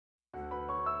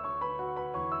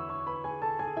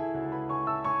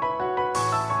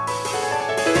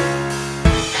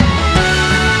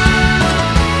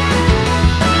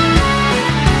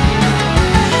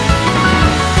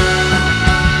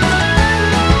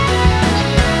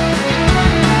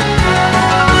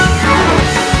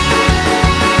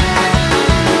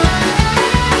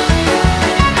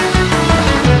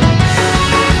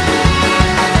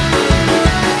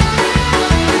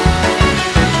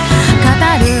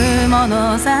も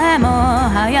のさえも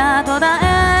早途絶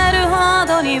えるほ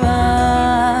どに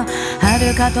は、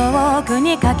遥か遠く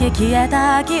にかき消え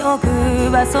た記憶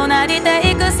はそなりて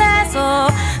いく清掃。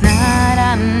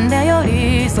並んで寄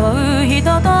り添う人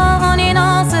と鬼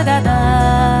の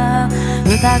姿、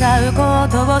疑うこ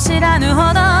とを知らぬ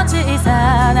ほど小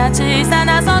さな小さ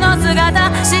なその姿、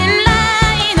信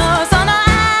頼のその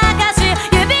証、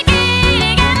指切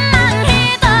り弦満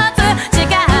一つ、誓っ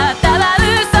たは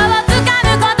嘘をつか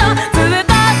ぬこと、ずっ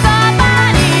とそば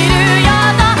にいるよ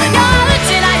と幼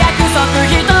稚な約束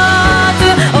一つ、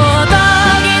おと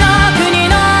ぎの国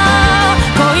の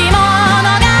恋物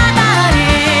語、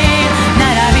並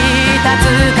び立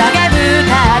つ影二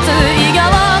つ異形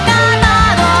をた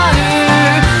どる、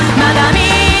まだ見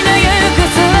ぬ行く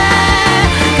末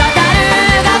語る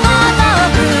がごと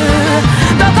く、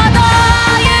どこと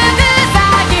行く先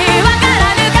わから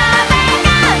ぬ風が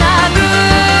なく、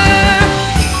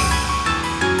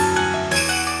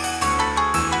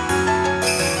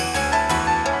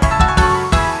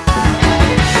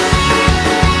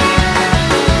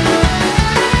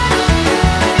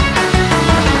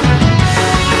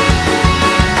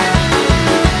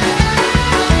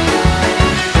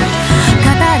語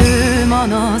るも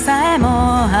のさえ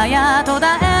も早途絶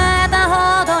えた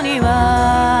ほどに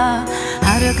は、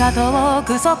遥か遠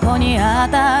くそこにあっ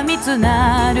た密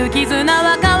なる絆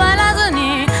は変わらず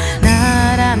に、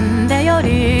並んで寄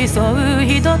り添う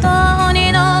人と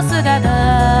鬼の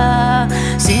姿、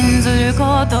信ずる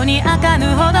ことにあかぬ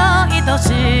ほど愛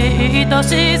しい愛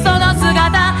しいその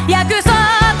姿、約束